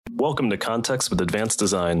Welcome to Context with Advanced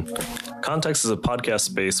Design. Context is a podcast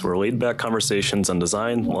space where laid-back conversations on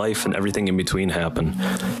design, life, and everything in between happen.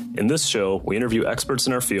 In this show, we interview experts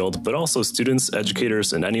in our field, but also students,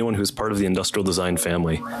 educators, and anyone who's part of the industrial design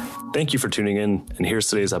family. Thank you for tuning in, and here's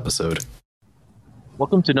today's episode.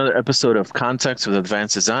 Welcome to another episode of Context with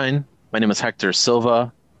Advanced Design. My name is Hector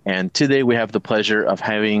Silva, and today we have the pleasure of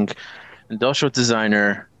having industrial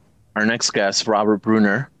designer, our next guest, Robert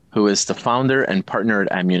Brunner, who is the founder and partner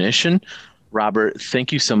at Ammunition. Robert,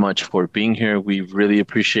 thank you so much for being here. We really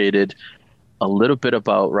appreciate it. A little bit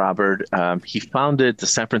about Robert. He founded the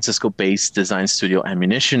San Francisco-based design studio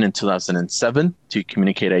Ammunition in 2007 to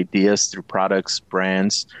communicate ideas through products,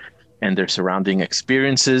 brands, and their surrounding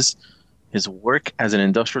experiences. His work as an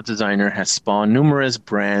industrial designer has spawned numerous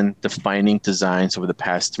brand-defining designs over the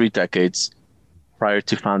past 3 decades. Prior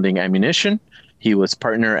to founding Ammunition, he was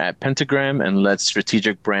partner at Pentagram and led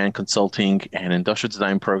strategic brand consulting and industrial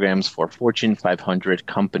design programs for Fortune 500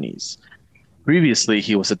 companies. Previously,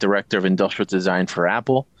 he was a director of industrial design for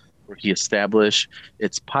Apple, where he established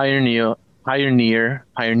its pioneering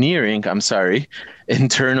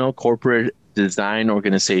internal corporate design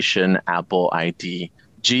organization, Apple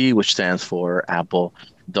IDG, which stands for Apple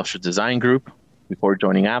Industrial Design Group. Before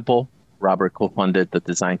joining Apple, Robert co-founded the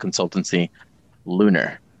design consultancy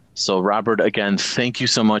Lunar. So Robert, again, thank you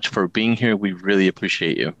so much for being here. We really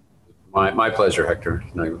appreciate you. My pleasure, Hector.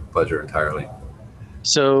 My pleasure entirely.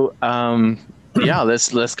 So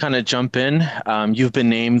let's kind of jump in. You've been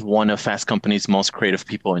named one of Fast Company's most creative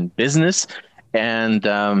people in business. And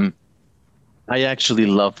I actually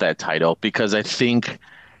love that title because I think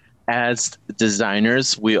as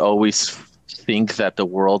designers, we always think that the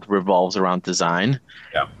world revolves around design.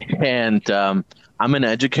 Yeah. And I'm an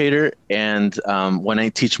educator, and when I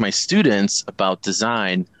teach my students about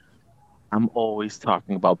design, I'm always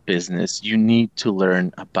talking about business. You need to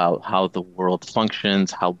learn about how the world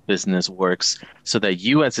functions, how business works, so that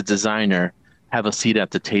you as a designer have a seat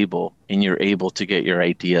at the table and you're able to get your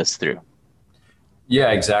ideas through.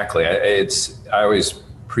 Yeah, exactly. I always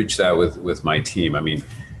preach that with my team. I mean,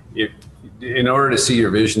 in order to see your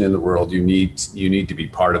vision in the world, you need to be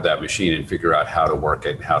part of that machine and figure out how to work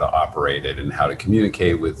it, and how to operate it, and how to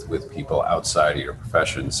communicate with people outside of your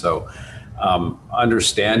profession. So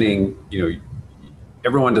understanding,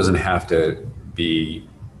 everyone doesn't have to be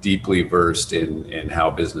deeply versed in how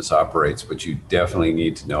business operates, but you definitely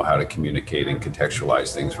need to know how to communicate and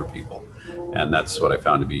contextualize things for people. And that's what I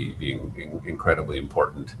found to be incredibly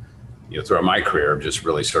important, throughout my career, of just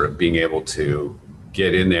really sort of being able to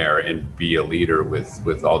get in there and be a leader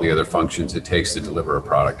with all the other functions it takes to deliver a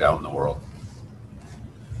product out in the world.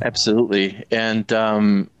 Absolutely. And,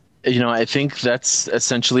 I think that's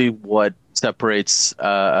essentially what separates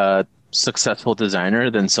a successful designer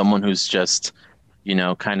than someone who's just,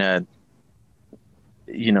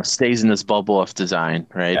 stays in this bubble of design,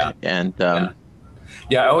 right? Yeah. And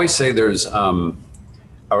I always say there's a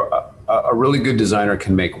really good designer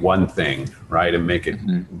can make one thing, right, and make it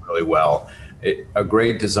really well. A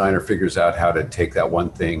great designer figures out how to take that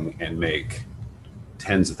one thing and make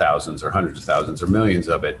tens of thousands or hundreds of thousands or millions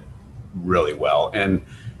of it really well. And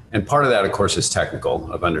part of that, of course, is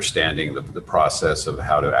technical, of understanding the process of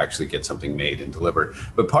how to actually get something made and delivered.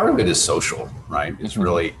 But part of it is social, right? It's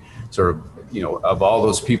really sort of, of all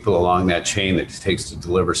those people along that chain that it takes to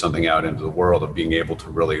deliver something out into the world, of being able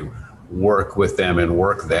to really work with them and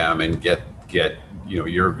work them and get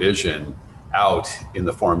your vision out in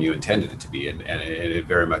the form you intended it to be, and it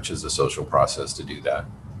very much is a social process to do that.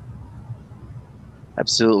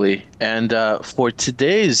 Absolutely. And for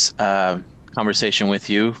today's conversation with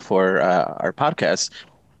you for our podcast,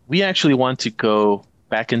 we actually want to go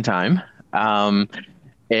back in time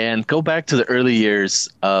and go back to the early years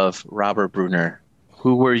of Robert Brunner.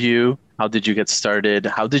 Who were you? How did you get started?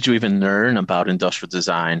 How did you even learn about industrial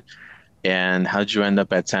design? And how did you end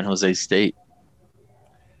up at San Jose State?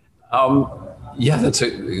 Let's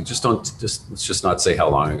just not say how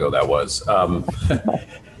long ago that was.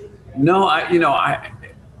 No, I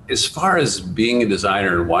as far as being a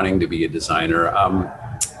designer and wanting to be a designer,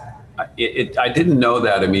 I didn't know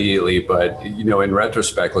that immediately, but in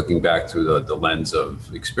retrospect, looking back through the lens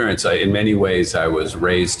of experience, in many ways I was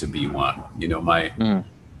raised to be one.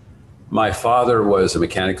 My father was a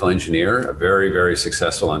mechanical engineer, a very, very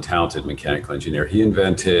successful and talented mechanical engineer. He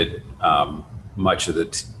invented much of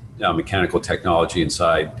the mechanical technology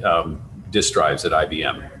inside disk drives at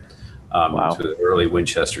IBM. Wow. To the early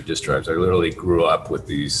Winchester disk drives. I literally grew up with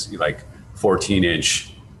these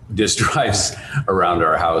 14-inch disk drives around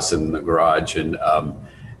our house in the garage,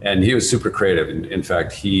 and he was super creative. In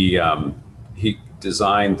fact, he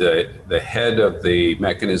designed the head of the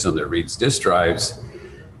mechanism that reads disk drives,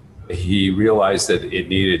 he realized that it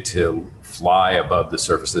needed to fly above the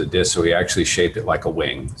surface of the disk, so he actually shaped it like a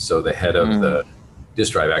wing. So the head of the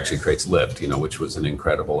disk drive actually creates lift, which was an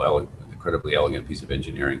incredibly elegant piece of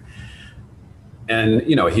engineering. And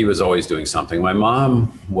he was always doing something. My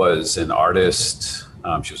mom was an artist.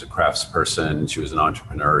 She was a craftsperson. She was an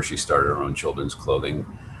entrepreneur. She started her own children's clothing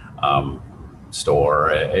store.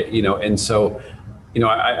 And so,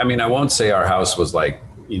 I mean, I won't say our house was like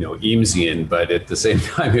Eamesian, but at the same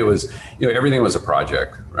time, it was, everything was a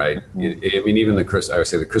project, right? I mean, even I would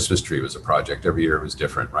say the Christmas tree was a project. Every year it was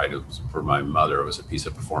different, right? It was, for my mother, it was a piece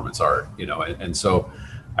of performance art, and so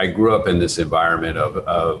I grew up in this environment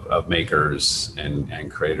of makers and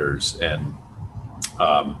creators. And,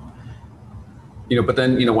 but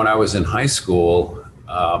then, when I was in high school,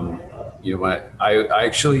 when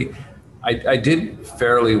I did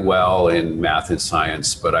fairly well in math and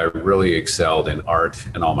science, but I really excelled in art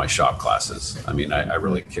and all my shop classes. I mean, I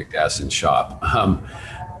really kicked ass in shop. But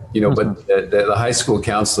the high school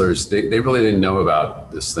counselors, they really didn't know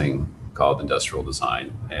about this thing called industrial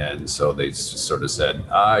design. And so they sort of said,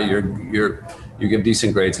 you give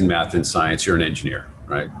decent grades in math and science, you're an engineer,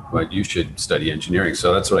 right? But you should study engineering.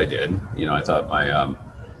 So that's what I did. I thought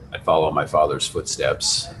I'd follow my father's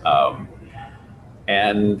footsteps. I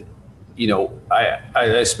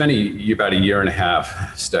spent about a year and a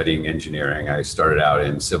half studying engineering. I started out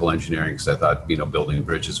in civil engineering because I thought, building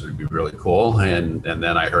bridges would be really cool. And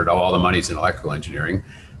then I heard, all the money's in electrical engineering.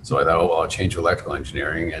 So I thought, I'll change to electrical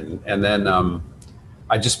engineering. And then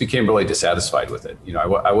I just became really dissatisfied with it.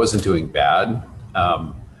 I wasn't doing bad,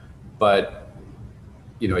 but,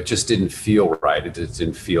 it just didn't feel right. It just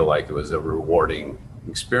didn't feel like it was a rewarding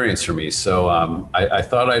experience for me. So I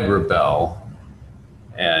thought I'd rebel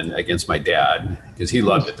and against my dad, because he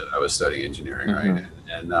loved it that I was studying engineering, right?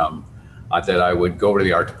 And I thought I would go over to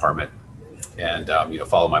the art department and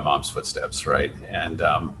follow my mom's footsteps, right? And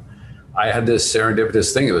I had this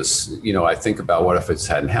serendipitous thing. It was, I think about what if it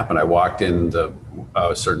hadn't happened. I walked in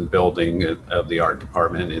a certain building of the art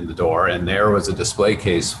department in the door, and there was a display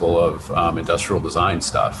case full of industrial design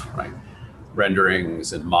stuff, right?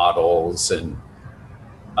 Renderings and models, and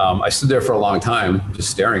I stood there for a long time just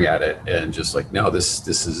staring at it and just like, no, this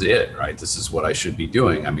is it, right? This is what I should be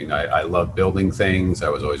doing. I mean, I love building things. I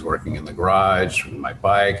was always working in the garage with my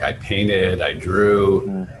bike. I painted, I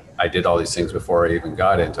drew. I did all these things before I even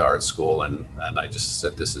got into art school. And I just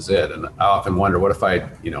said, this is it. And I often wonder, what if I,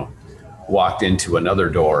 walked into another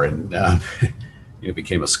door and,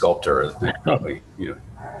 became a sculptor, probably,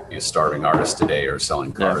 be a starving artist today or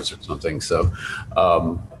selling cars or something. So,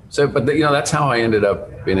 but that's how I ended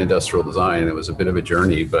up in industrial design. It was a bit of a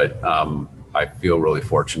journey, but I feel really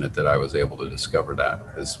fortunate that I was able to discover that,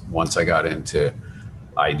 because once I got into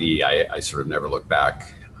ID, I sort of never looked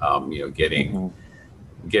back.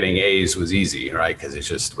 Getting A's was easy, right? Because it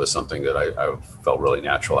just was something that I felt really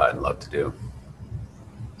natural at and loved to do.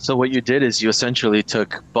 So what you did is you essentially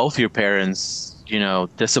took both your parents,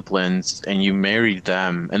 disciplines, and you married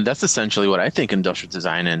them, and that's essentially what I think industrial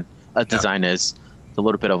design design is. It's a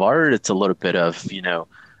little bit of art, it's a little bit of,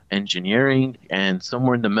 engineering, and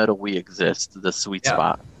somewhere in the middle we exist, the sweet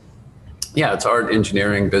spot. Yeah, it's art,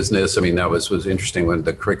 engineering, business. I mean, that was interesting when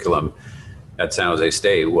the curriculum at San Jose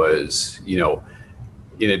State was,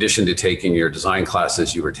 in addition to taking your design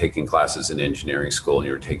classes, you were taking classes in engineering school, and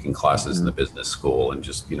you were taking classes in the business school. And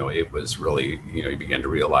just, it was really, you began to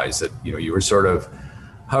realize that, you were sort of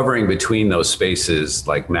hovering between those spaces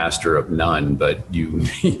like master of none, but you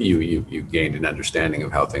gained an understanding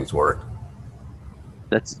of how things work.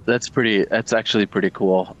 That's actually pretty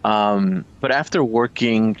cool. But after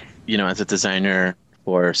working, as a designer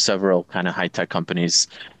for several kind of high-tech companies,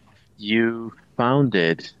 you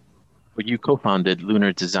co-founded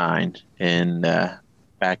Lunar Design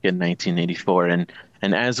back in 1984.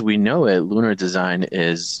 And as we know it, Lunar Design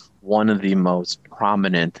is one of the most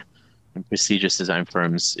prominent and prestigious design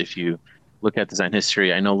firms. If you look at design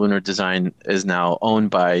history, I know Lunar Design is now owned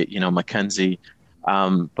by, McKinsey,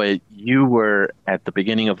 but you were at the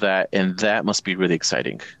beginning of that, and that must be really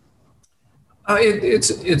exciting.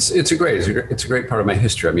 It's a great part of my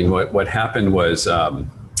history. I mean, what happened was, so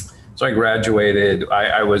I graduated.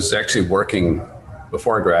 I was actually working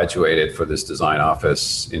before I graduated for this design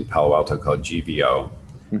office in Palo Alto called GVO.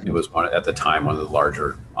 Mm-hmm. It was at the time one of the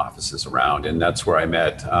larger offices around, and that's where I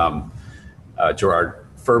met Gerard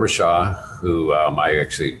Furbishaw, who I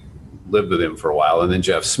actually lived with him for a while, and then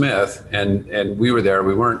Jeff Smith, and we were there.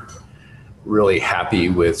 We weren't really happy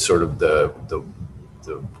with sort of the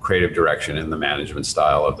creative direction and the management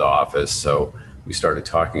style of the office, so we started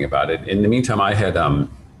talking about it. In the meantime,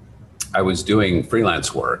 I was doing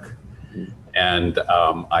freelance work, and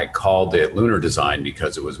I called it Lunar Design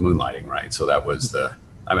because it was moonlighting, right? So that was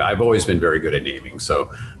I've always been very good at naming.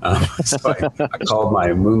 So, I called my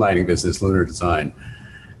moonlighting business Lunar Design.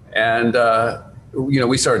 And,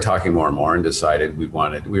 we started talking more and more and decided we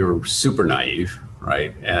were super naive,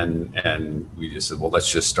 right? And we just said, well,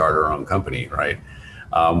 let's just start our own company, right?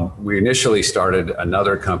 We initially started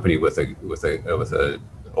another company with a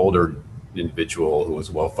older individual who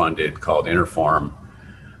was well-funded called Interform.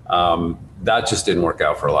 That just didn't work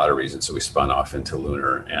out for a lot of reasons. So we spun off into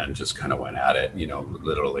Lunar and just kind of went at it,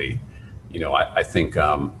 literally, I think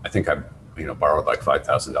I borrowed like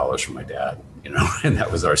 $5,000 from my dad, and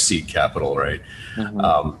that was our seed capital. Right.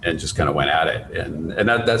 Mm-hmm. And just kind of went at it. And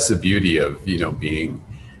that's the beauty of, being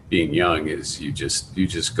young is you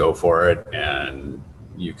just go for it, and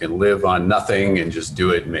you can live on nothing and just do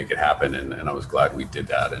it and make it happen. And I was glad we did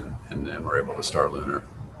that. And then we're able to start Lunar.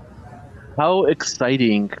 How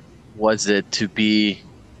exciting was it to be,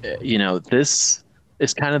 this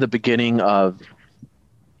is kind of the beginning of,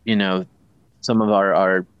 some of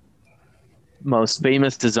our most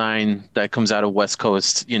famous design that comes out of West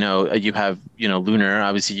Coast. You have, Lunar,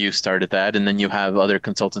 obviously you started that, and then you have other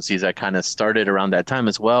consultancies that kind of started around that time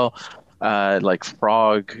as well, like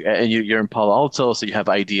Frog, and you're in Palo Alto, so you have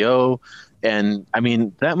IDEO. And I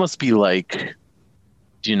mean, that must be like,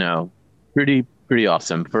 pretty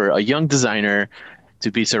awesome for a young designer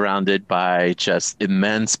to be surrounded by just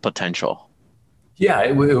immense potential. Yeah,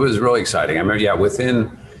 it was really exciting. I mean,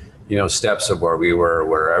 within, steps of where we were,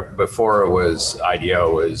 where before it was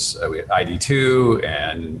IDEO, was ID2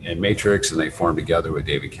 and Matrix, and they formed together with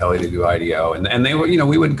David Kelly to do IDEO. And they were,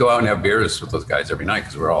 we would go out and have beers with those guys every night,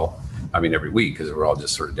 because every week, because we're all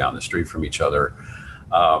just sort of down the street from each other.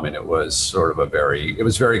 And it was sort of it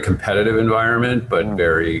was very competitive environment, but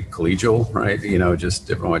very collegial, right? Just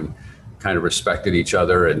everyone kind of respected each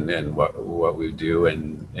other and what we do.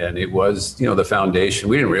 And it was, the foundation.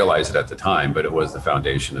 We didn't realize it at the time, but it was the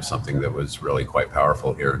foundation of something that was really quite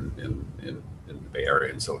powerful here in the Bay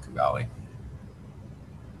Area, in Silicon Valley.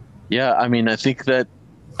 Yeah, I mean, I think that,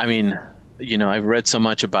 I've read so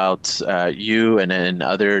much about you and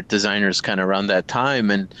other designers kind of around that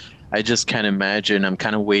time, and I just can't imagine. I'm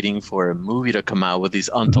kind of waiting for a movie to come out with these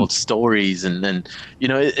untold stories. And then,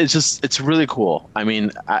 it's really cool. I mean,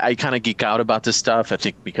 I kind of geek out about this stuff, I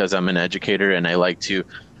think, because I'm an educator, and I like to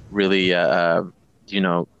really,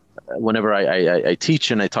 whenever I teach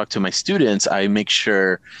and I talk to my students, I make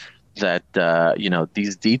sure that,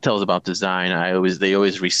 these details about design, they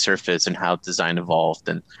always resurface and how design evolved.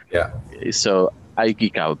 And so I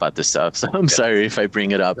geek out about this stuff. So I'm sorry if I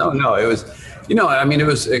bring it up. No, it was,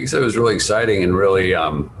 it was really exciting and really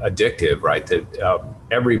addictive, right? That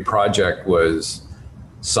every project was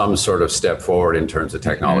some sort of step forward in terms of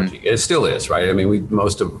technology. Mm-hmm. It still is, right? I mean,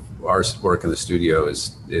 most of our work in the studio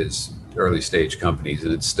is early stage companies,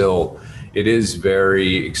 and it is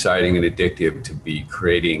very exciting and addictive to be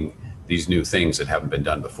creating these new things that haven't been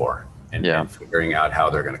done before, and figuring out how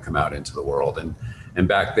they're going to come out into the world. And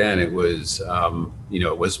back then it was,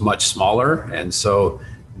 it was much smaller, and so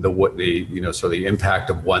the impact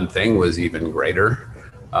of one thing was even greater,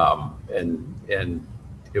 and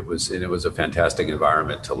it was a fantastic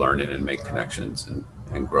environment to learn in and make connections and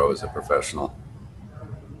grow as a professional.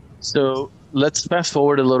 So let's fast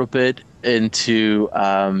forward a little bit into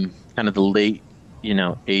kind of the late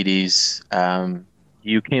 80s.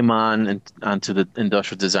 You came onto the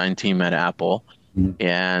industrial design team at Apple,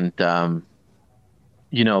 and by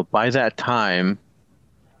that time,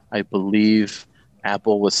 I believe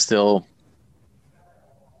Apple was still,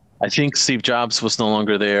 I think Steve Jobs was no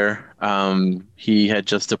longer there. He had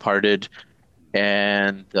just departed,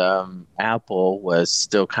 and Apple was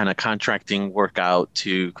still kind of contracting work out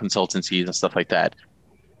to consultancies and stuff like that.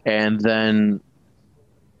 And then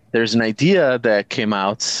there's an idea that came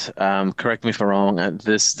out, correct me if I'm wrong,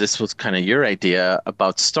 this was kind of your idea,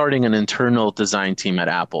 about starting an internal design team at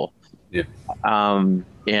Apple. Yeah.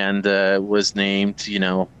 And was named,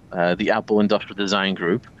 the Apple Industrial Design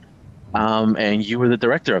Group. And you were the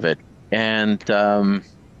director of it. And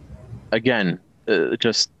again,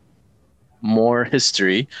 just more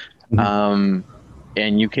history. Mm-hmm.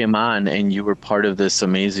 And you came on and you were part of this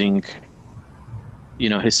amazing,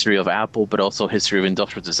 history of Apple, but also history of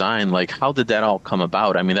industrial design. Like, how did that all come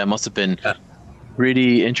about? I mean, that must have been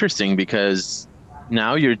pretty interesting, because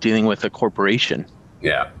now you're dealing with a corporation.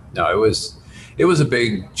 Yeah, no, it was a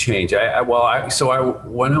big change.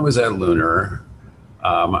 When I was at Lunar,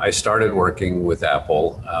 I started working with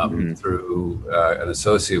Apple through an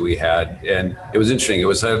associate we had, and it was interesting. It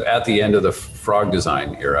was at the end of the Frog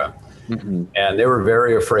design era, and they were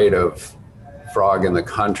very afraid of Frog and the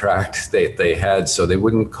contract they had, so they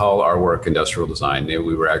wouldn't call our work industrial design.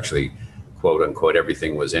 We were actually, quote unquote,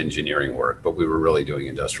 everything was engineering work, but we were really doing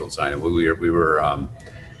industrial design, and we were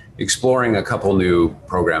exploring a couple new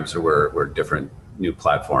programs that were different new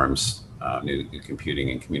platforms. New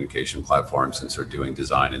computing and communication platforms, and sort of doing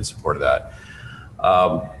design in support of that.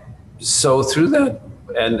 So through that,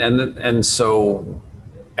 and so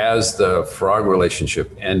as the Frog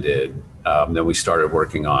relationship ended, then we started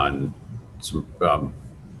working on some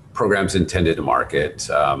programs intended to market.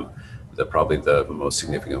 Probably the most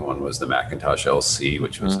significant one was the Macintosh LC,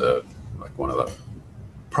 which was like one of the,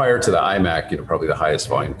 prior to the iMac, probably the highest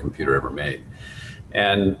volume computer ever made.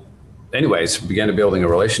 And anyways, began to building a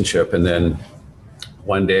relationship, and then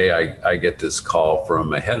one day I get this call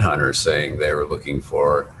from a headhunter saying they were looking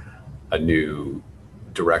for a new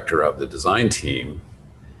director of the design team.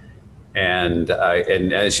 And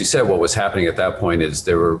as you said, what was happening at that point is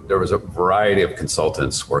there was a variety of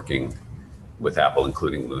consultants working with Apple,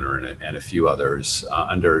 including Lunar and a few others,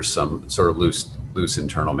 under some sort of loose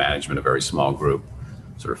internal management, a very small group,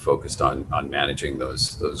 sort of focused on managing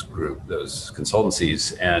those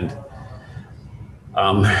consultancies. And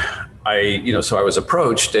so I was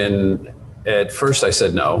approached, and at first I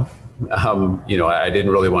said no. I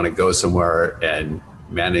didn't really want to go somewhere and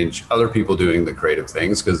manage other people doing the creative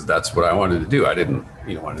things, because that's what I wanted to do. I didn't,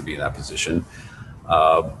 want to be in that position.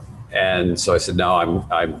 And so I said, no,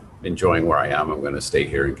 I'm enjoying where I am. I'm going to stay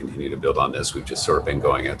here and continue to build on this. We've just sort of been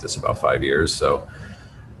going at this about 5 years. So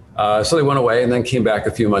they went away, and then came back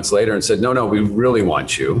a few months later and said, no, we really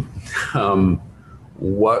want you.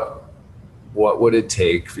 What would it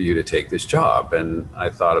take for you to take this job? And I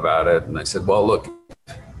thought about it, and I said, well, look,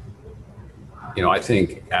 I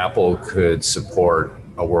think Apple could support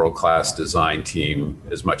a world-class design team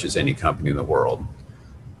as much as any company in the world.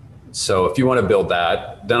 So if you want to build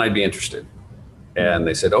that, then I'd be interested. And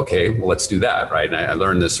they said, okay, well, let's do that, right? And I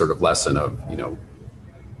learned this sort of lesson of,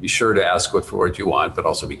 be sure to ask for what you want, but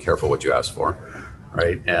also be careful what you ask for.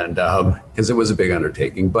 Right. And because it was a big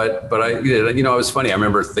undertaking, but it was funny. I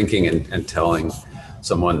remember thinking and telling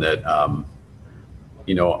someone that,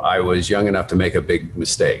 I was young enough to make a big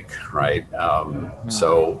mistake. Right.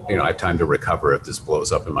 So, I have time to recover if this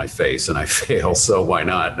blows up in my face and I fail. So why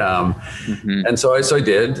not? And so I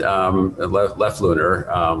did, left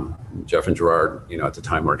Lunar. Jeff and Gerard, at the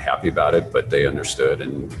time weren't happy about it, but they understood,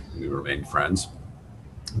 and we remained friends.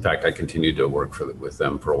 In fact, I continued to work with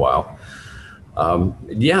them for a while.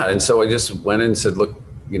 And so I just went in and said, look,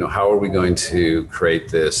 how are we going to create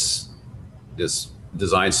this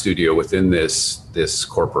design studio within this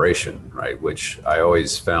corporation, right? Which I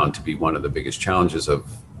always found to be one of the biggest challenges of,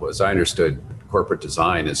 as I understood, corporate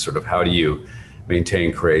design is sort of how do you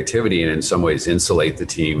maintain creativity and in some ways insulate the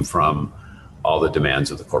team from all the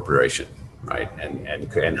demands of the corporation, right?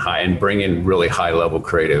 And bring in really high level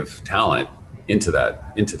creative talent into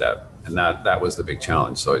that. And that was the big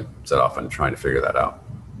challenge. So I set off on trying to figure that out.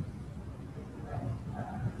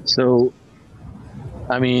 So,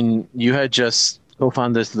 you had just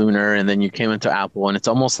co-founded this Lunar, and then you came into Apple, and it's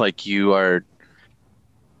almost like you are,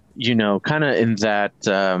 kind of in that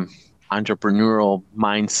entrepreneurial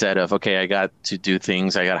mindset of, okay, I got to do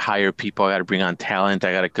things. I got to hire people. I got to bring on talent.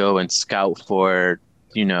 I got to go and scout for,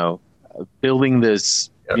 building this,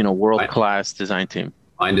 world-class design team.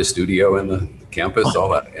 Find a studio in the campus, all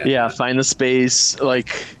that. Yeah, find a space.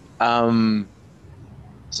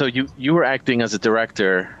 So you were acting as a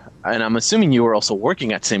director, and I'm assuming you were also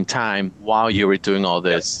working at the same time while you were doing all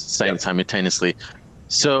this simultaneously.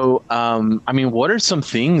 So, what are some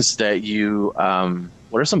things that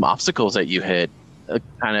what are some obstacles that you hit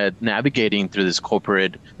kind of navigating through this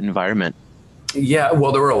corporate environment? Yeah,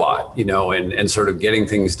 well, there were a lot, and sort of getting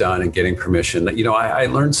things done and getting permission. I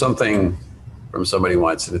learned something from somebody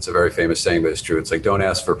once, and it's a very famous saying, but it's true. It's like, don't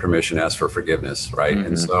ask for permission, ask for forgiveness, right?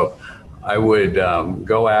 And so I would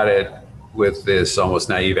go at it with this almost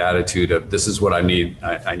naive attitude of, this is what I need,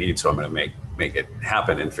 so I'm going to make it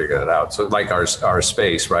happen and figure that out. So like our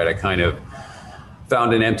space, right? I kind of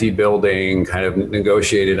found an empty building, kind of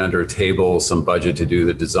negotiated under a table some budget to do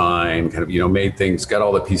the design, kind of, made things, got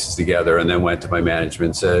all the pieces together, and then went to my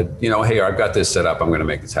management and said, hey, I've got this set up. I'm going to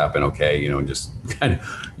make this happen. Okay. And just kind of,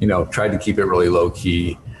 tried to keep it really low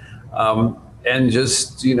key. And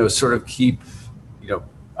just, sort of keep,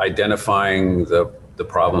 identifying the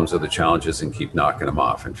problems or the challenges and keep knocking them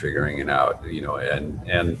off and figuring it out,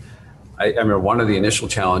 and I remember one of the initial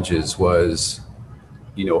challenges was,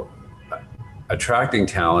 attracting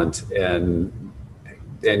talent and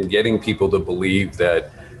getting people to believe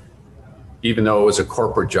that even though it was a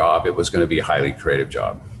corporate job, it was going to be a highly creative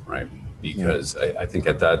job, right? Because I think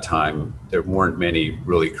at that time, there weren't many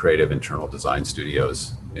really creative internal design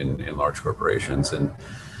studios in large corporations. And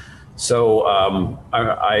so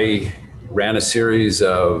I ran a series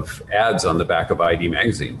of ads on the back of ID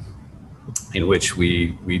magazine in which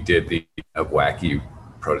we did the wacky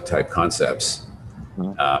prototype concepts,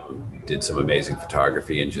 did some amazing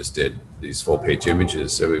photography, and just did these full page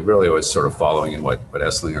images. So we really was sort of following in what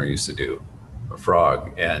Esslinger used to do, or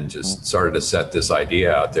Frog, and just started to set this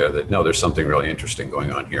idea out there that, no, there's something really interesting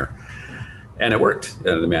going on here. And it worked,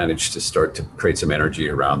 and it managed to start to create some energy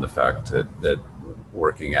around the fact that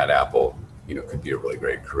working at Apple, could be a really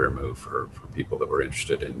great career move for people that were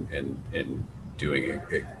interested in doing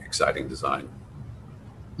exciting design.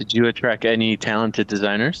 Did you attract any talented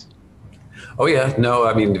designers? Oh yeah, no,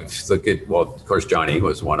 I mean, look at, well, of course, Johnny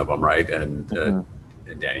was one of them, right? And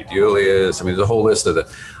Danny Julius. I mean, there's a whole list of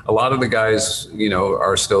a lot of the guys,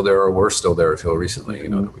 are still there or were still there until recently,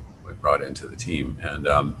 that we brought into the team.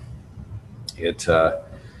 And it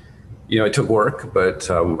took work, but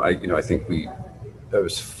I think I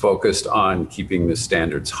was focused on keeping the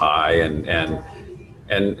standards high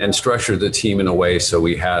and structured the team in a way so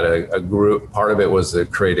we had a group. Part of it was the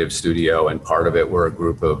creative studio, and part of it were a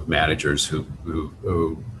group of managers who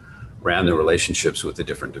ran the relationships with the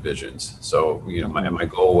different divisions. So my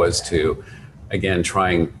goal was to, again,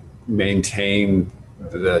 try and maintain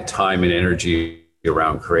the time and energy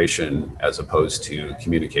around creation as opposed to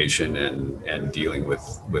communication and dealing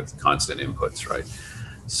with constant inputs, right?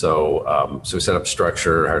 So we set up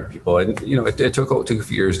structure, hired people, and it took a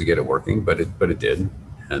few years to get it working, but it did,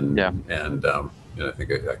 and I think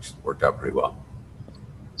it actually worked out pretty well.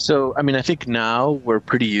 So I mean, I think now we're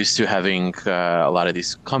pretty used to having a lot of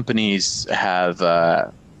these companies have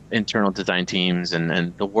internal design teams,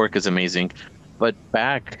 and the work is amazing. But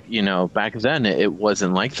back then it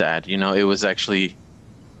wasn't like that. It was actually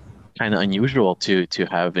kind of unusual to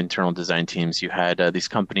have internal design teams. You had these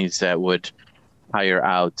companies that would hire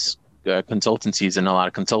out consultancies, and a lot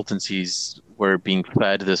of consultancies were being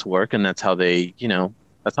fed this work, and that's how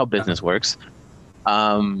that's how business works.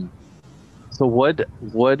 So what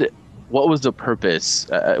was the purpose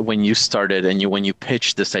when you started and when you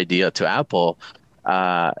pitched this idea to Apple?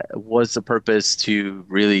 Was the purpose to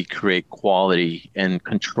really create quality and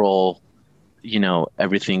control,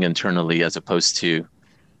 everything internally, as opposed to,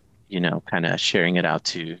 kind of sharing it out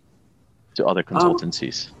to other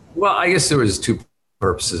consultancies? Well, I guess there was two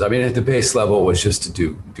purposes. I mean, at the base level, it was just to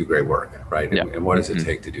do great work, right? Yeah. And what does it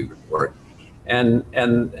take to do great work? And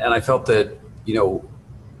I felt that,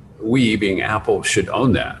 we, being Apple, should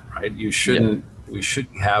own that, right? We shouldn't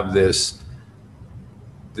have this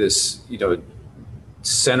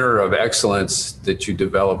center of excellence that you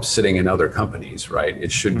develop sitting in other companies, right?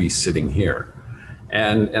 It should be sitting here.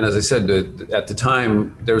 And as I said, at the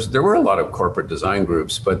time, there were a lot of corporate design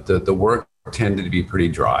groups, but the work tended to be pretty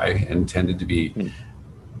dry and tended to be,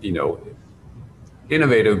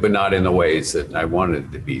 innovative, but not in the ways that I wanted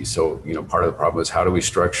it to be. So, part of the problem is, how do we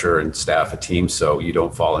structure and staff a team so you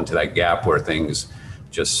don't fall into that gap where things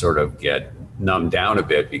just sort of get numbed down a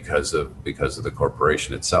bit because of the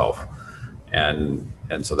corporation itself. And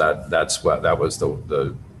so that was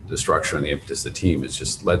the structure and the impetus of the team, is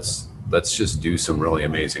just let's just do some really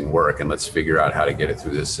amazing work, and let's figure out how to get it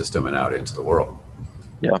through this system and out into the world.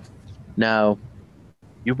 Yeah. Now,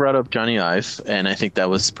 you brought up Johnny Ive, and I think that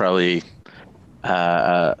was probably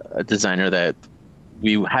a designer that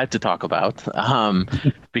we had to talk about,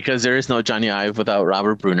 because there is no Johnny Ive without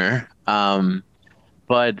Robert Brunner.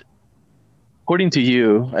 But according to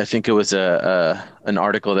you, I think it was an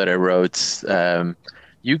article that I wrote.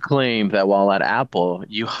 You claim that while at Apple,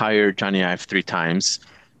 you hired Johnny Ive 3 times,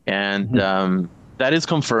 and that is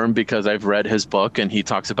confirmed because I've read his book, and he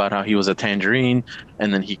talks about how he was a Tangerine,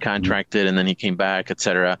 and then he contracted, and then he came back,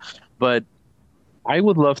 etc. But I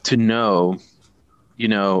would love to know,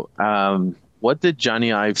 what did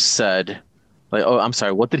Johnny Ive said?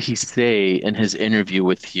 What did he say in his interview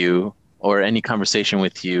with you, or any conversation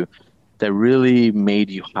with you, that really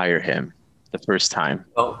made you hire him the first time?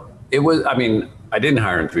 Well, it was, I didn't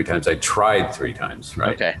hire him 3 times. I tried 3 times,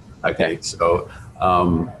 right? Okay. So,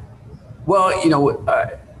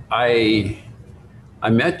 I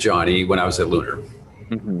met Johnny when I was at Lunar.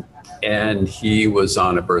 And he was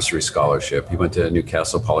on a bursary scholarship. He went to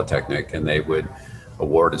Newcastle Polytechnic, and they would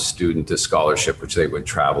award a student a scholarship, which they would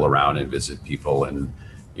travel around and visit people and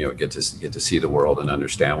get to see the world and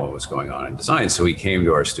understand what was going on in design. So he came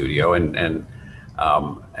to our studio, and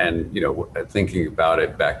And, thinking about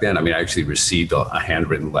it back then, I mean, I actually received a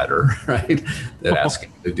handwritten letter, right, that asked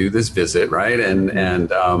him to do this visit, right? And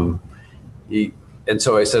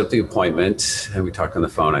so I set up the appointment, and we talked on the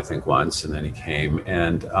phone, I think, once, and then he came.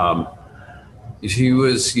 And he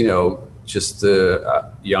was, just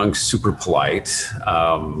a young, super polite,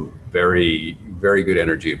 very, very good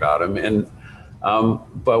energy about him. And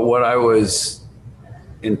but what I was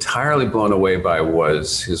entirely blown away by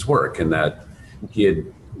was his work, and that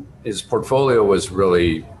his portfolio was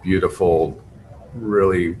really beautiful,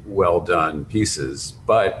 really well done pieces,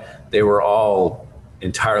 but they were all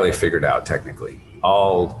entirely figured out technically.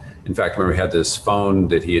 In fact, I remember he had this phone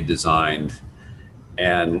that he had designed,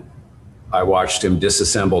 and I watched him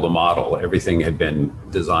disassemble the model. Everything had been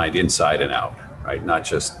designed inside and out, right? Not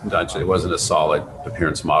just it wasn't a solid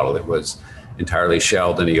appearance model. It was entirely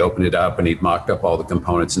shelled, and he opened it up and he'd mocked up all the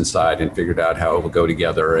components inside and figured out how it would go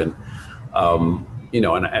together. And,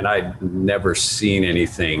 and I'd never seen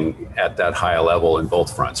anything at that high a level in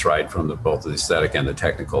both fronts, right? From both the aesthetic and the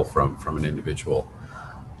technical from an individual.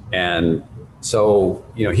 And so,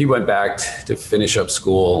 he went back to finish up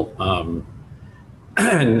school.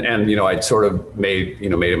 And I'd sort of made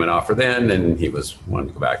him an offer then, and he wanted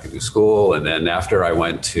to go back and do school. And then after I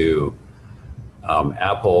went to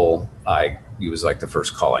Apple, he was like the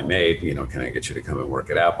first call I made, can I get you to come and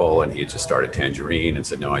work at Apple? And he had just started Tangerine and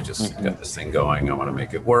said, no, I just got this thing going. I want to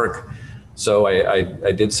make it work. So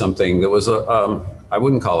I did something that was, I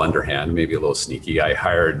wouldn't call underhand, maybe a little sneaky. I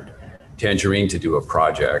hired Tangerine to do a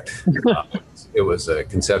project. It was a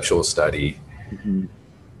conceptual study,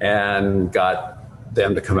 and got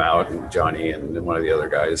them to come out, and Johnny and one of the other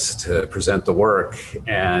guys, to present the work,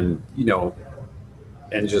 and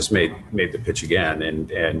and just made the pitch again.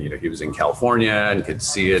 And he was in California and could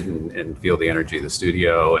see it and feel the energy of the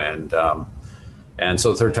studio. And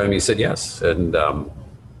so the third time he said yes, and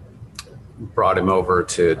brought him over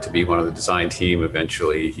to be one of the design team.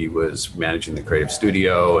 Eventually he was managing the creative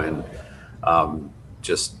studio, and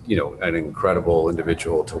just, an incredible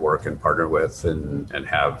individual to work and partner with and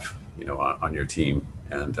have, on your team.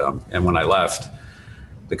 And when I left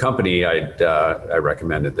the company, I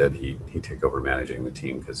recommended that he take over managing the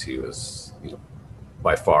team, because he was,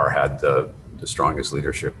 by far had the strongest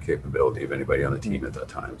leadership capability of anybody on the team at that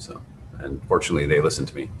time. So, and fortunately they listened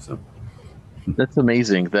to me. So that's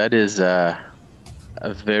amazing. That is a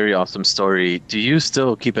very awesome story. Do you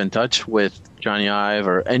still keep in touch with Johnny Ive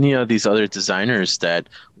or any of these other designers that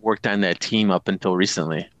worked on that team up until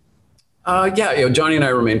recently? Yeah, Johnny and I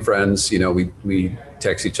remain friends. We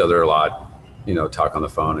text each other a lot. Talk on the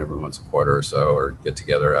phone every once a quarter or so, or get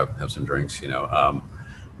together, have some drinks.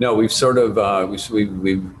 No, we've sort of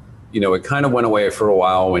it kind of went away for a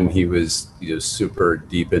while when he was super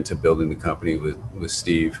deep into building the company with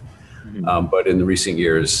Steve. But in the recent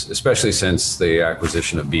years, especially since the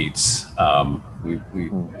acquisition of Beats, we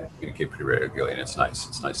communicate pretty regularly, and it's nice.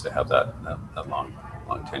 It's nice to have that long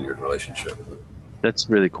tenured relationship.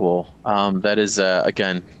 That's really cool. That is,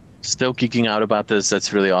 again, still geeking out about this.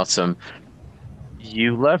 That's really awesome.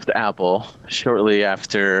 You left Apple shortly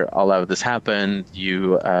after all of this happened.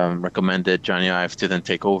 You recommended Johnny Ive to then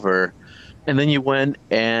take over. And then you went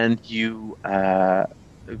and you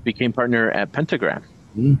became partner at Pentagram.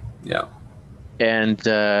 Yeah. And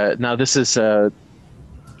now this is,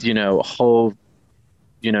 whole,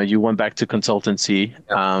 you went back to consultancy.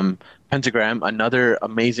 Yeah. Pentagram, another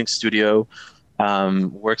amazing studio,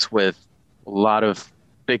 works with a lot of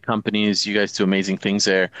big companies. You guys do amazing things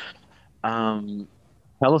there.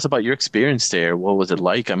 Tell us about your experience there. What was it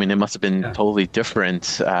like? I mean, it must have been totally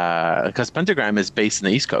different, because Pentagram is based in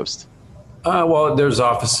the East Coast. Well, there's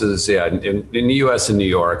offices, in the U.S. in New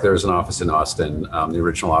York. There's an office in Austin. The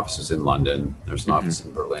original office is in London. There's an office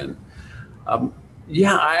in Berlin.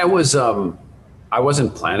 I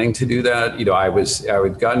wasn't planning to do that. I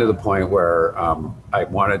had gotten to the point where I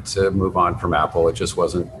wanted to move on from Apple. It just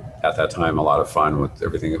wasn't at that time a lot of fun with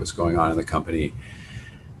everything that was going on in the company.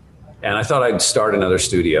 And I thought I'd start another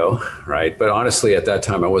studio, right? But honestly, at that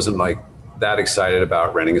time, I wasn't that excited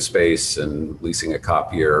about renting a space and leasing a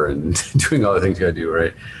copier and doing all the things you gotta do,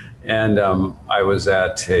 right? And I was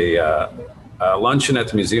at a luncheon at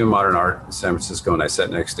the Museum of Modern Art in San Francisco, and I sat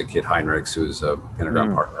next to Kit Heinrichs, who's a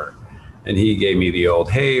Pentagram partner. And he gave me the old,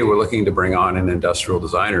 hey, we're looking to bring on an industrial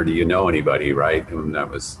designer. Do you know anybody, right? And that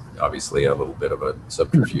was obviously a little bit of a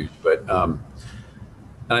subterfuge. But, and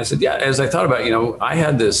I said, yeah, as I thought about it, I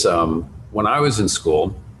had this, when I was in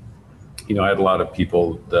school, I had a lot of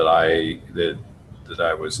people that I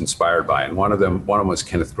was inspired by. And one of them was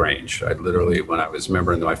Kenneth Grange. I literally, when I was,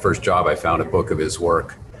 remember in my first job, I found a book of his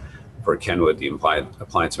work for Kenwood, the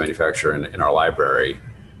appliance manufacturer in our library,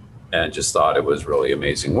 and just thought it was really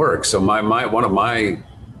amazing work. So one of my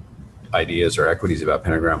ideas or equities about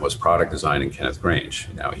Pentagram was product design in Kenneth Grange.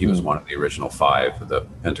 Now, he was one of the original 5 of the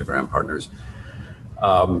Pentagram partners.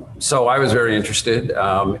 So I was very interested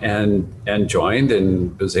and joined,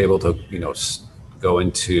 and was able to, go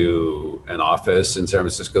into an office in San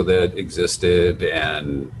Francisco that existed,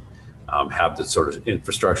 and have the sort of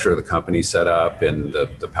infrastructure of the company set up, and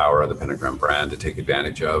the power of the Pentagram brand to take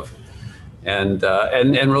advantage of, and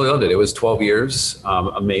really loved it. It was 12 years,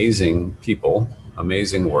 amazing people,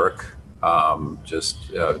 amazing work, just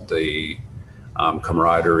the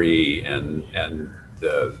camaraderie and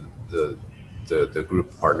the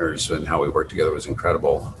group of partners and how we worked together was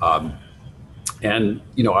incredible. And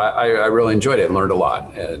I really enjoyed it and learned a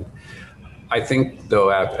lot. And I think, though,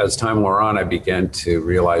 as time wore on, I began to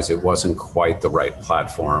realize it wasn't quite the right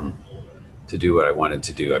platform to do what I wanted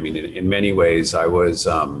to do. I mean, in many ways, I was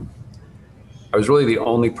really the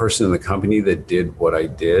only person in the company that did what I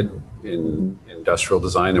did in industrial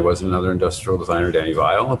design. There wasn't another industrial designer, Danny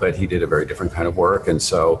Weil, but he did a very different kind of work. And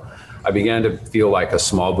so I began to feel like a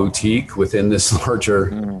small boutique within this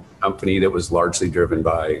larger company that was largely driven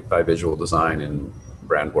by visual design and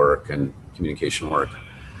brand work and communication work.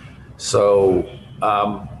 So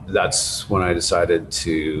that's when I decided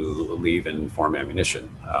to leave and form Ammunition,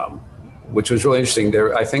 which was really interesting.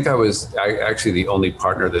 I think I was actually the only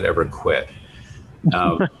partner that ever quit.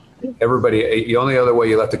 Everybody, the only other way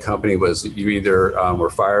you left the company was you either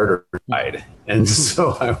were fired or died. And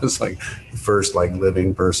so I was like the first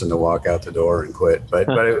living person to walk out the door and quit. But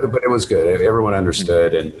it was good. Everyone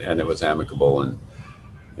understood, and it was amicable. And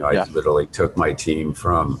I literally took my team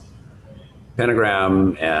from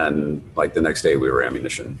Pentagram, and the next day we were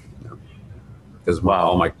Ammunition. Because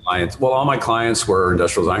all my clients were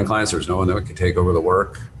industrial design clients. There was no one that could take over the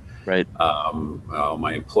work. Right.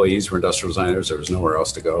 My employees were industrial designers. There was nowhere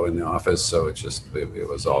else to go in the office, so it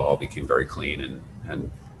was all became very clean,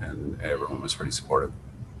 and everyone was pretty supportive.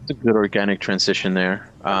 It's a good organic transition there.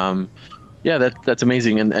 That's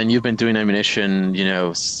amazing. And you've been doing Ammunition,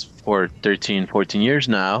 for 13, 14 years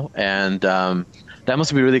now, and that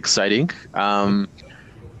must be really exciting. I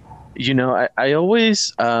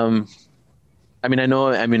always. I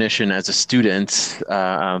know Ammunition as a student,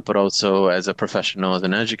 but also as a professional, as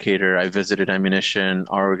an educator. I visited Ammunition,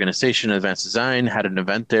 our organization, Advanced Design, had an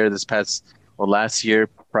event there last year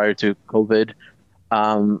prior to COVID.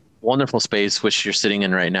 Wonderful space, which you're sitting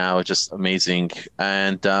in right now, just amazing.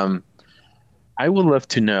 And I would love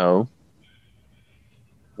to know,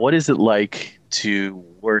 what is it like to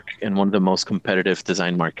work in one of the most competitive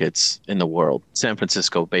design markets in the world, San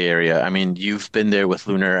Francisco Bay Area? I mean, you've been there with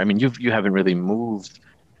Lunar. I mean, you haven't really moved,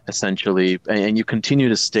 essentially, and you continue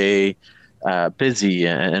to stay busy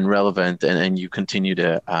and relevant, and you continue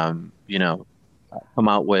to, come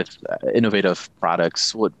out with innovative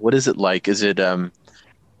products. What is it like? Is it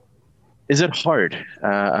hard?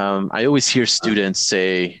 I always hear students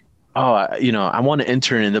say, I want to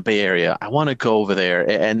intern in the Bay Area. I want to go over there.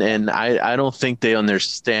 And I don't think they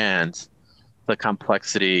understand the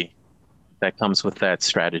complexity that comes with that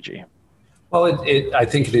strategy. Well, I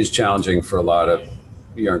think it is challenging for a lot of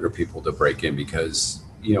younger people to break in because,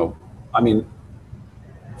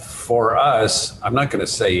 for us, I'm not going to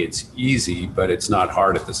say it's easy, but it's not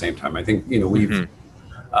hard at the same time. I think, we've,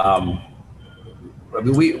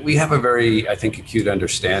 we have a very, I think, acute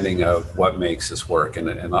understanding of what makes this work.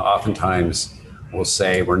 And oftentimes we'll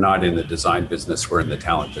say we're not in the design business, we're in the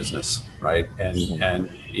talent business, right? And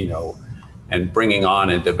bringing on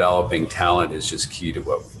and developing talent is just key to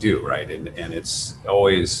what we do, right? And it's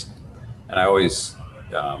always, and I always,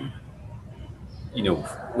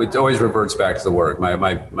 it always reverts back to the work.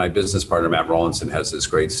 My business partner, Matt Rollinson, has this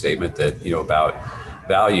great statement that, about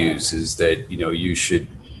values is that, you should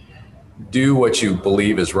do what you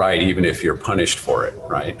believe is right, even if you're punished for it,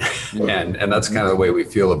 right? And that's kind of the way we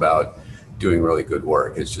feel about doing really good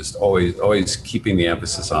work. It's just always keeping the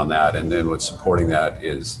emphasis on that. And then what's supporting that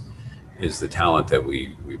is the talent that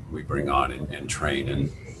we bring on and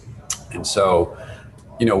train. And so,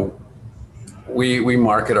 we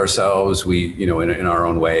market ourselves, in our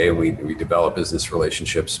own way, and we develop business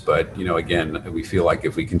relationships. But, again, we feel like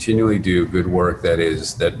if we continually do good work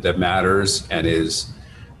that matters and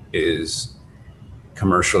is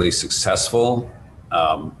commercially successful,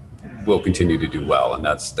 we'll continue to do well. And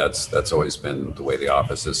that's always been the way the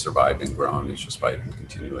office has survived and grown, is just by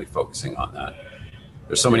continually focusing on that.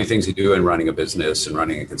 There's so many things to do in running a business and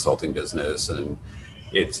running a consulting business, and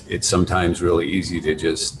it's sometimes really easy to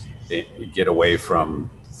just get away from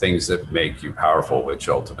things that make you powerful, which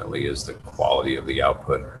ultimately is the quality of the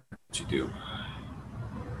output what you do.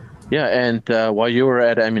 Yeah, and while you were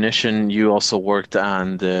at Ammunition, you also worked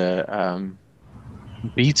on the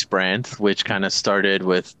Beats brand, which kind of started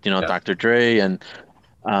with, Yeah. Dr. Dre and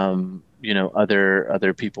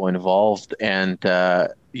other people involved. And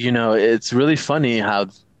it's really funny how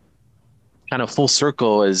kind of full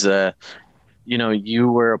circle is you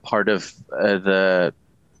were a part of the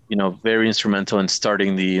very instrumental in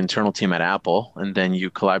starting the internal team at Apple, and then you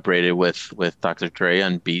collaborated with Dr. Dre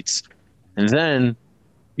on Beats, and then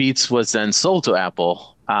Beats was then sold to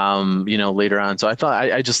Apple, later on. So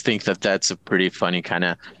I just think that that's a pretty funny kind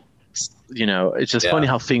of, it's just funny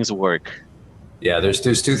Yeah. how things work. Yeah, there's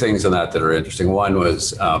two things in that are interesting. One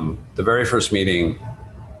was the very first meeting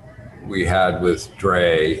we had with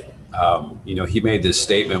Dre. He made this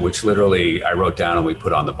statement, which literally I wrote down and we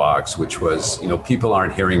put on the box, which was, people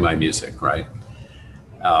aren't hearing my music, right?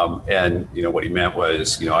 And what he meant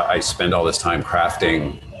was, I spend all this time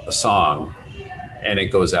crafting a song, and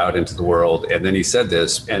it goes out into the world. And then he said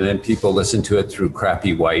this, and then people listen to it through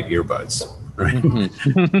crappy white earbuds, right?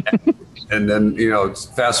 Mm-hmm. And then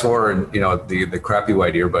fast forward, the crappy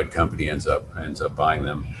white earbud company ends up buying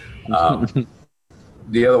them.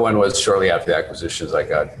 The other one was shortly after the acquisitions, I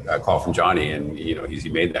got a call from Johnny, and he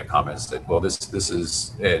made that comment, that, well, this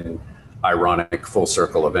is an ironic full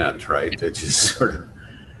circle event, right? It just sort of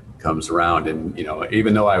comes around. And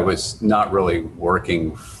even though I was not really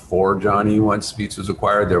working for Johnny once Beats was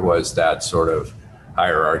acquired, there was that sort of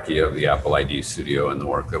hierarchy of the Apple ID studio and the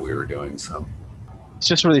work that we were doing. So It's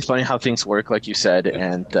just really funny how things work, like you said,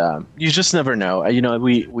 and you just never know.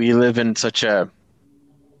 We live in such a,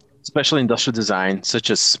 especially industrial design, such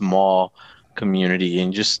a small community,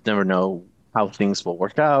 and you just never know how things will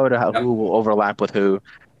work out, who will overlap with who.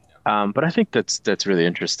 But I think that's really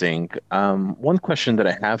interesting. One question that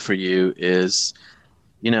I have for you is,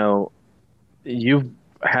 you've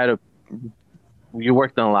had you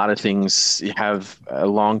worked on a lot of things. You have a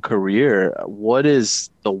long career. What is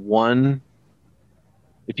the one,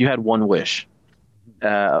 if you had one wish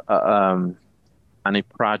on a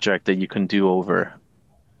project that you can do over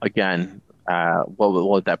again, what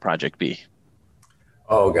would that project be?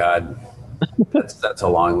 Oh God, that's a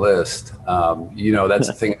long list. That's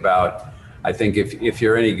the thing about, I think if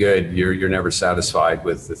you're any good, you're never satisfied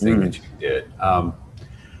with the thing that you did.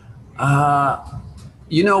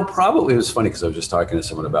 Probably, it was funny because I was just talking to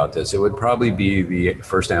someone about this. It would probably be the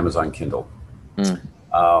first Amazon Kindle. And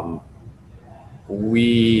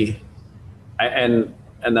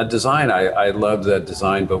that design, I love that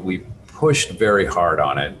design, but we pushed very hard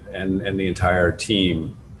on it, and the entire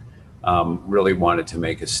team really wanted to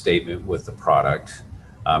make a statement with the product.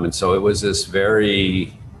 And so it was this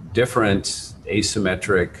very different,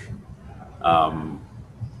 asymmetric,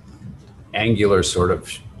 angular sort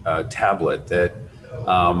of tablet that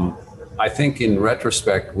I think in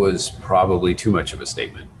retrospect was probably too much of a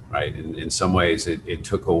statement, right? In some ways, it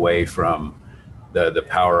took away from the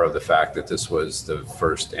power of the fact that this was the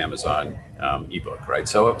first Amazon ebook, right?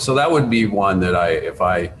 So that would be one that if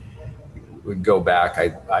I would go back,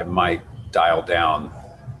 I might dial down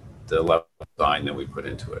the level of design that we put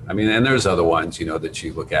into it. I mean, and there's other ones, that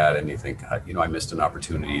you look at and you think, I missed an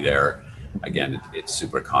opportunity there. Again, it's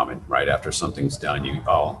super common, right? After something's done,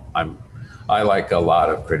 I like a lot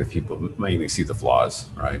of creative people mainly see the flaws,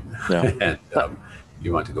 right? Yeah. And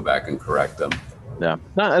you want to go back and correct them. Yeah,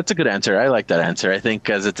 no, that's a good answer. I like that answer. I think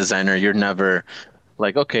as a designer, you're never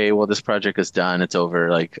like, okay, well, this project is done, it's over.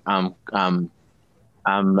 Like, I'm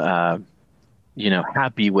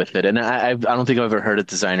happy with it. And I don't think I've ever heard a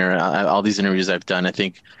designer. All these interviews I've done, I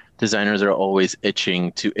think designers are always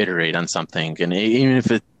itching to iterate on something, and even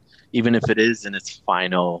if it is in its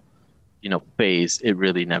final, phase, it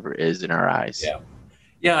really never is in our eyes. Yeah.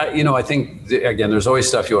 Yeah, I think again, there's always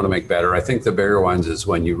stuff you want to make better. I think the bigger ones is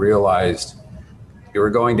when you realized you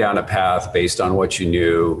were going down a path based on what you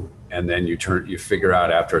knew, and then you figure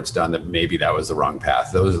out after it's done that maybe that was the wrong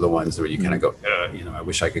path. Those are the ones where you kind of go, I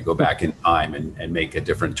wish I could go back in time and make a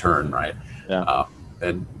different turn, right? Yeah.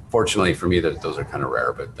 And fortunately for me, those are kind of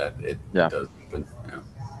rare, but that it does happen. Yeah.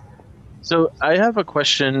 So I have a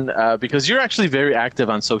question because you're actually very active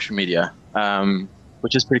on social media,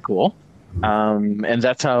 which is pretty cool. And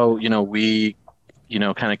that's how, we,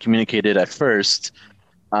 kind of communicated at first.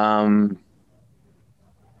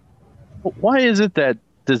 Why is it that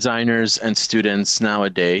designers and students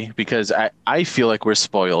nowadays, because I feel like we're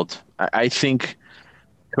spoiled. I think,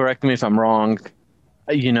 correct me if I'm wrong,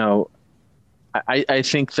 I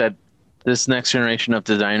think that this next generation of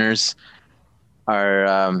designers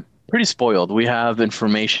are pretty spoiled. We have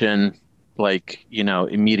information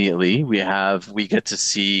immediately. We get to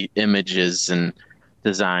see images and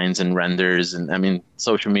designs and renders, and I mean,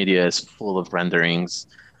 social media is full of renderings.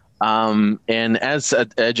 And as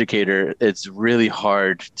an educator, it's really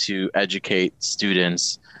hard to educate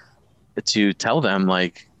students to tell them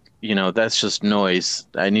like, that's just noise.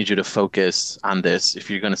 I need you to focus on this. If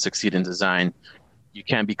you're going to succeed in design, you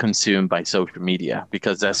can't be consumed by social media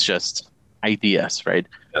because that's just ideas, right?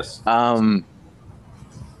 Yes.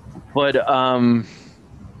 But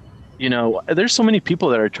there's so many people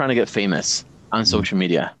that are trying to get famous on social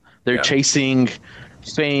media. They're chasing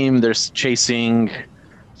fame, they're chasing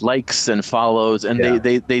likes and follows, and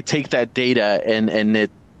they take that data and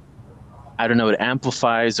it, I don't know, it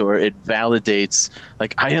amplifies or it validates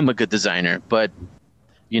like I am a good designer, but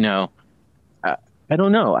I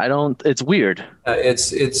don't know. It's weird.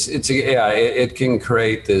 It can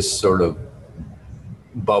create this sort of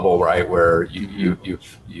bubble, right, where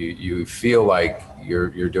you feel like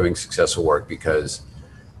you're doing successful work because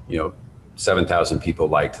 7,000 people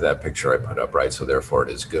liked that picture I put up, right? So therefore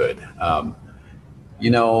it is good. I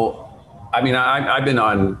mean, I've been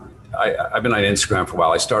on Instagram for a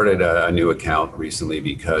while. I started a new account recently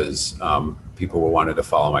because people wanted to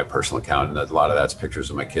follow my personal account, and a lot of that's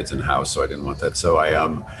pictures of my kids in the house, so I didn't want that. So I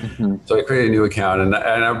created a new account,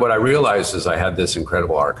 and what I realized is I had this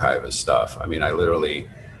incredible archive of stuff. I mean, I literally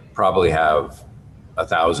probably have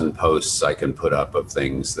 1,000 posts I can put up of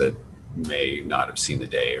things that may not have seen the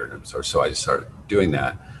day, or so I just started doing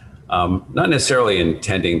that. Not necessarily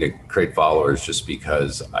intending to create followers, just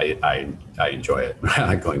because I enjoy it. I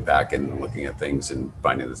like going back and looking at things and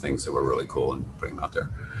finding the things that were really cool and putting them out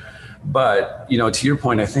there. But, to your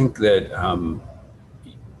point, I think that,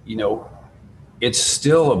 it's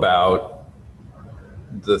still about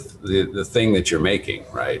the thing that you're making,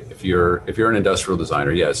 right? If you're an industrial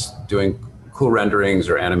designer, yes, doing cool renderings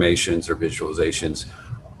or animations or visualizations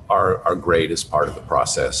are great as part of the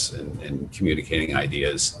process and communicating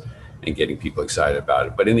ideas and getting people excited about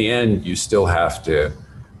it. But in the end, you still have to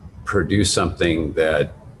produce something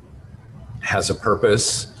that has a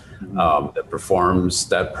purpose, that performs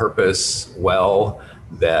that purpose well,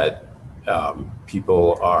 that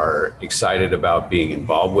people are excited about being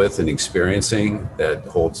involved with and experiencing, that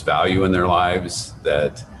holds value in their lives,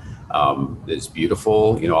 that is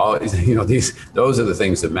beautiful. Those are the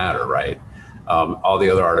things that matter, right? All the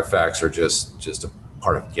other artifacts are just a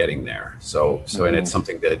part of getting there. So and it's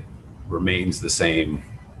something that remains the same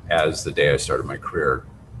as the day I started my career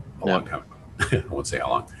a long time ago. I won't say how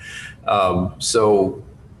long.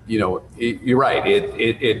 You're right.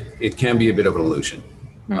 It can be a bit of an illusion,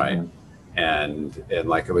 right? And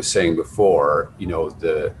like I was saying before,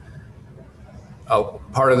 the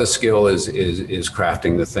part of the skill is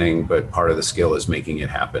crafting the thing, but part of the skill is making it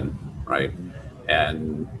happen, right?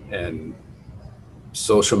 And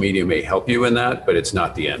social media may help you in that, but it's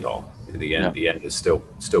not the end all. The end is still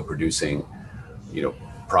producing,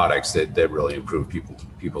 products that really improve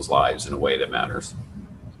people's lives in a way that matters.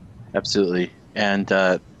 Absolutely. And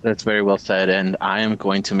that's very well said. And I am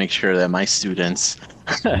going to make sure that my students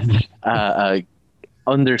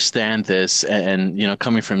understand this. And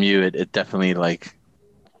coming from you, it definitely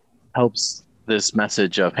helps this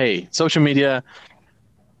message of, hey, social media,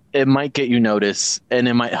 it might get you noticed, and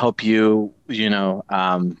it might help you,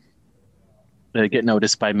 get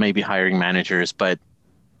noticed by maybe hiring managers. But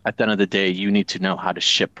at the end of the day, you need to know how to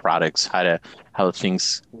ship products, how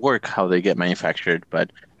things work, how they get manufactured.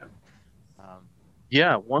 But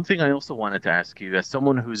one thing I also wanted to ask you, as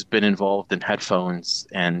someone who's been involved in headphones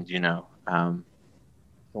and, someone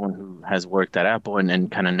who has worked at Apple and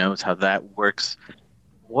kind of knows how that works,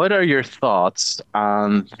 what are your thoughts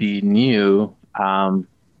on the new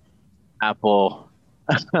Apple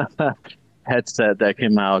headset that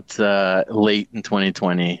came out late in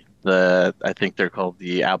 2020? I think they're called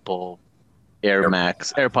the Apple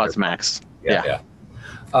AirPods Max. Yeah.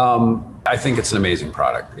 I think it's an amazing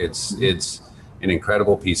product. It's an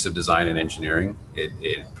incredible piece of design and engineering.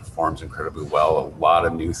 It performs incredibly well. A lot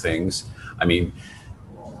of new things. I mean,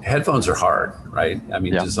 headphones are hard, right? I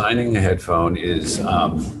mean, designing a headphone is,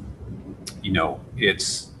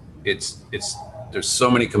 it's there's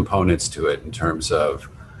so many components to it in terms of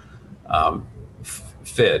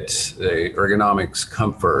fit, ergonomics,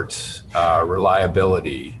 comfort,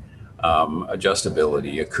 reliability,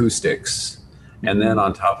 adjustability, acoustics. And then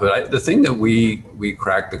on top of it, the thing that we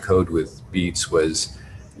cracked the code with Beats was,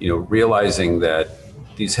 realizing that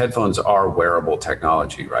these headphones are wearable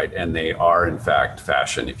technology, right? And they are in fact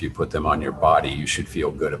fashion. If you put them on your body, you should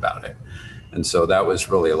feel good about it. And so that was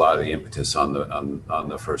really a lot of the impetus on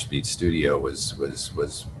the first Beats Studio was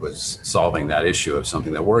solving that issue of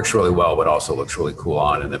something that works really well, but also looks really cool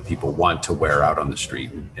on, and that people want to wear out on the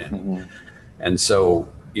street. And so,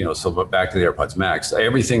 but back to the AirPods Max,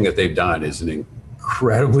 everything that they've done is an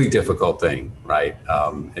incredibly difficult thing, right?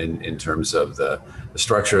 In terms of the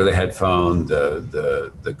structure of the headphone,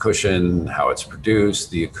 the cushion, how it's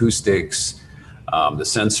produced, the acoustics, the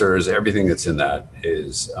sensors, everything that's in that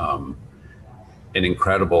is an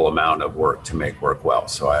incredible amount of work to make work well.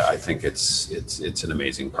 So I think it's an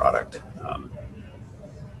amazing product,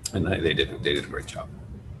 and they did a great job.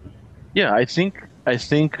 Yeah, I think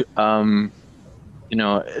this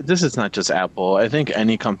is not just Apple. I think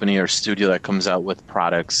any company or studio that comes out with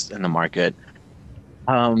products in the market,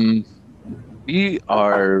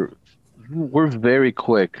 we're very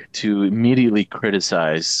quick to immediately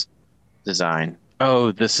criticize design.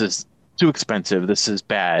 Oh, this is too expensive. This is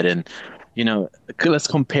bad. And, let's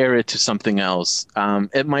compare it to something else.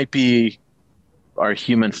 It might be our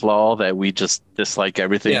human flaw that we just dislike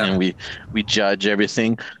everything and we judge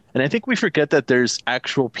everything. And I think we forget that there's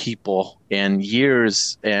actual people and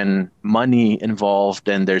years and money involved,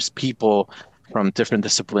 and there's people from different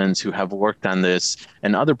disciplines who have worked on this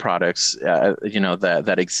and other products,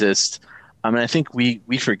 that exist. I mean, I think we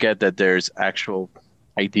forget that there's actual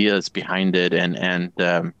ideas behind it and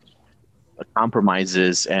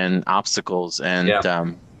compromises and obstacles, and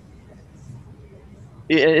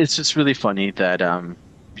it's just really funny that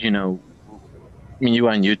you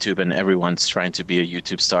on YouTube and everyone's trying to be a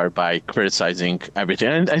YouTube star by criticizing everything.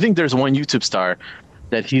 And I think there's one YouTube star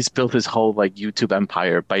that he's built his whole YouTube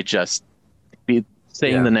empire by just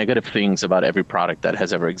saying the negative things about every product that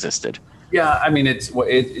has ever existed. Yeah, I mean, it's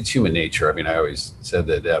human nature. I mean, I always said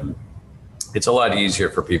that it's a lot easier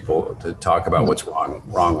for people to talk about what's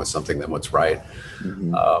wrong with something than what's right.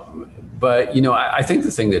 Mm-hmm. But I think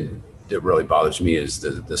the thing that really bothers me is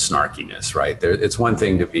the snarkiness, right? It's one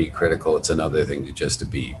thing to be critical; it's another thing to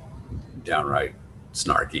be downright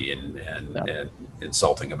snarky and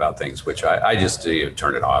insulting about things, which I just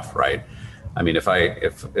turn it off, right? I mean, if I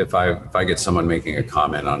get someone making a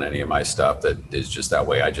comment on any of my stuff that is just that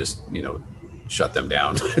way, I just shut them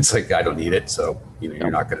down. It's like, I don't need it, so you're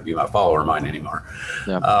not going to be my follower of mine anymore.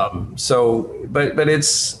 Yeah. But it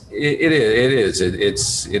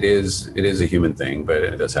is a human thing, but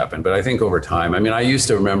it does happen. But I think over time, I mean, I used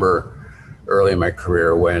to remember early in my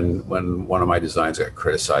career when one of my designs got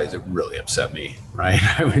criticized, it really upset me, right?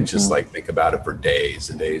 I would just think about it for days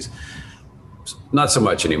and days. Not so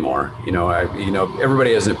much anymore.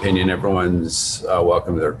 Everybody has an opinion. Everyone's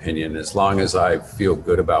welcome to their opinion. As long as I feel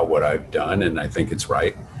good about what I've done and I think it's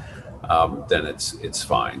right, then it's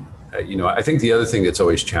fine. I think the other thing that's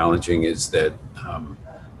always challenging is that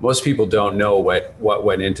most people don't know what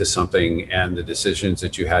went into something and the decisions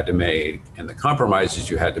that you had to make and the compromises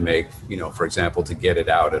you had to make, for example, to get it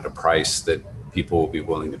out at a price that people will be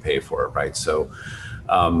willing to pay for it, right? So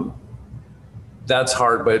that's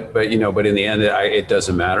hard, but in the end, it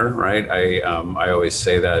doesn't matter, right? I always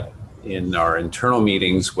say that in our internal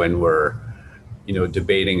meetings when we're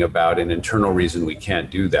debating about an internal reason we can't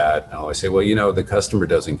do that. I always say, well, the customer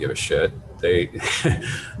doesn't give a shit. They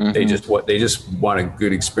they just want a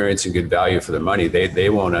good experience and good value for their money. They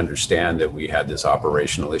won't understand that we had this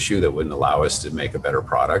operational issue that wouldn't allow us to make a better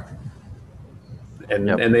product.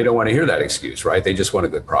 And they don't want to hear that excuse, right? They just want a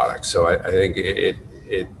good product. So I think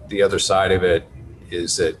the other side of it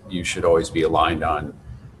is that you should always be aligned on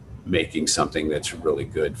making something that's really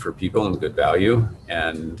good for people and good value.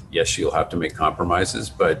 And yes, you'll have to make compromises,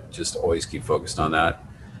 but just always keep focused on that.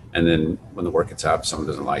 And then when the work gets out, if someone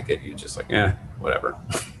doesn't like it, you just whatever.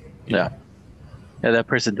 Yeah, that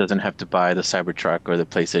person doesn't have to buy the Cybertruck or the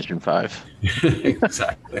PlayStation 5.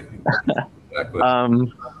 Exactly.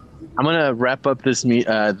 I'm gonna wrap up this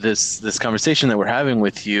conversation that we're having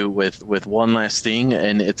with you with one last thing,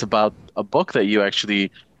 and it's about a book that you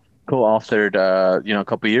actually co-authored a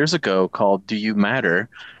couple of years ago called "Do You Matter?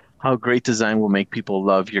 How Great Design Will Make People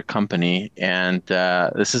Love Your Company." And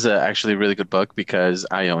this is actually a really good book because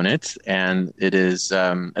I own it, and it's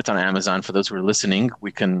on Amazon. For those who are listening,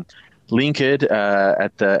 we can link it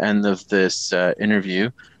at the end of this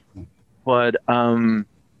interview. But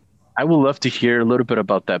I would love to hear a little bit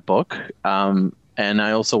about that book. And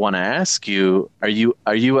I also want to ask you, are you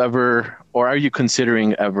ever, or are you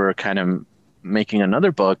considering ever kind of making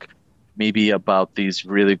another book, maybe about these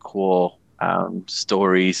really cool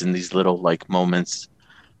stories and these little moments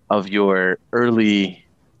of your early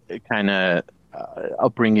kind of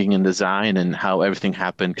upbringing in design and how everything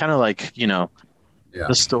happened, kind of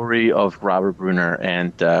the story of Robert Brunner.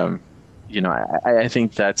 And, I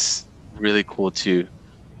think that's really cool to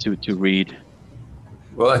read.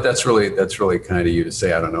 Well, that's really kind of you to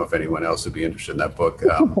say. I don't know if anyone else would be interested in that book.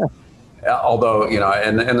 Although,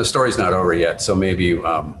 and the story's not over yet. So maybe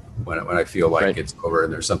when I feel like it's over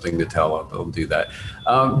and there's something to tell, I'll do that.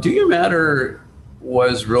 Do You Matter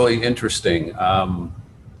was really interesting.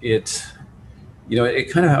 It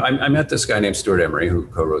kind of, I met this guy named Stuart Emery who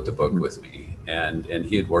co-wrote the book with me, and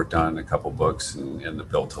he had worked on a couple books in the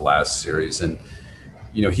Built to Last series. And,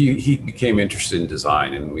 he became interested in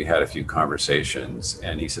design, and we had a few conversations,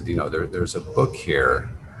 and he said, there's a book here.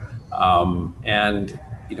 And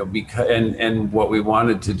what we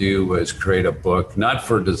wanted to do was create a book, not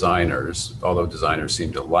for designers, although designers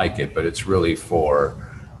seem to like it, but it's really for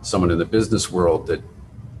someone in the business world that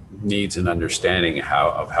needs an understanding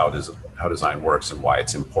of how design works and why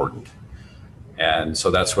it's important. And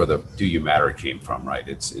so that's where the Do You Matter came from, right?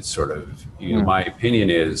 It's sort of, my opinion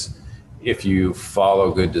is, if you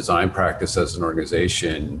follow good design practice as an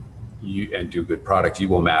organization and do good product, you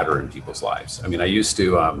will matter in people's lives. I mean, I used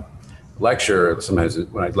to lecture, sometimes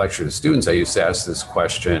when I lecture to students, I used to ask this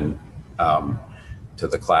question to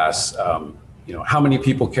the class, how many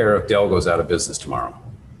people care if Dell goes out of business tomorrow?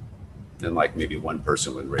 And like maybe one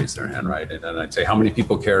person would raise their hand, right? And then I'd say, how many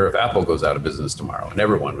people care if Apple goes out of business tomorrow? And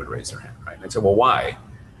everyone would raise their hand, right? And I'd say, well, why?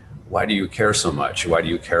 Why do you care so much? Why do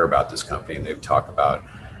you care about this company? And they'd talk about,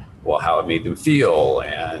 well, how it made them feel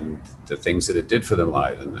and the things that it did for their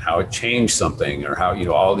life and how it changed something, or how,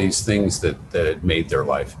 all these things that made their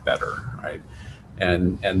life better, right?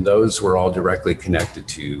 And those were all directly connected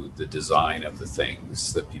to the design of the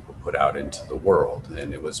things that people put out into the world.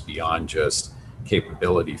 And it was beyond just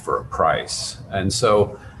capability for a price. And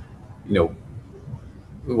so,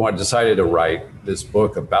 we decided to write this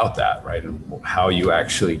book about that, right? And how you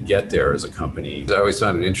actually get there as a company. I always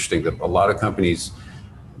found it interesting that a lot of companies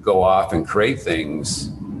go off and create things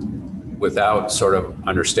without sort of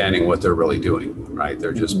understanding what they're really doing, right?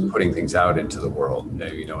 They're just putting things out into the world,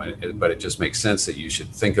 but it just makes sense that you should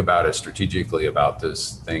think about it strategically about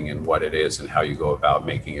this thing and what it is and how you go about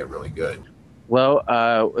making it really good. Well,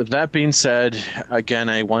 with that being said, again,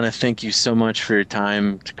 I want to thank you so much for your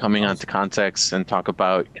time to coming on to Context and talk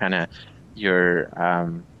about kind of your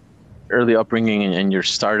early upbringing and your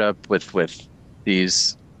startup with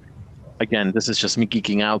these. Again, this is just me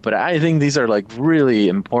geeking out, but I think these are like really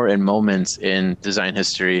important moments in design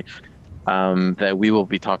history that we will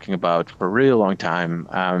be talking about for a really long time,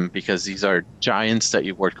 because these are giants that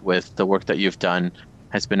you've worked with. The work that you've done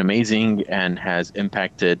has been amazing and has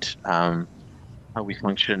impacted how we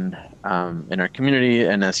function in our community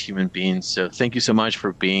and as human beings. So thank you so much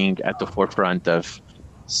for being at the forefront of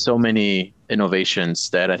so many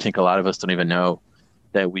innovations that I think a lot of us don't even know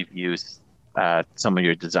that we've used some of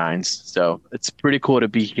your designs. So it's pretty cool to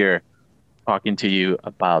be here talking to you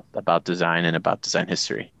about design and about design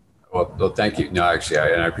history. Well, thank you. No, actually,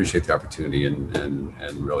 I appreciate the opportunity and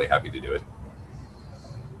really happy to do it.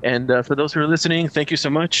 And for those who are listening, thank you so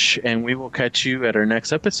much. And we will catch you at our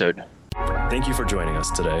next episode. Thank you for joining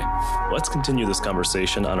us today. Let's continue this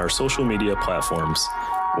conversation on our social media platforms.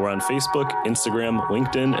 We're on Facebook, Instagram,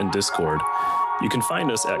 LinkedIn, and Discord. You can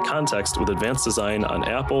find us at Context with Advanced Design on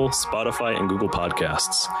Apple, Spotify, and Google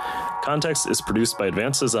Podcasts. Context is produced by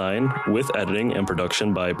Advanced Design with editing and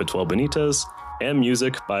production by Betuel Benitez and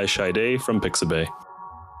music by Shide from Pixabay.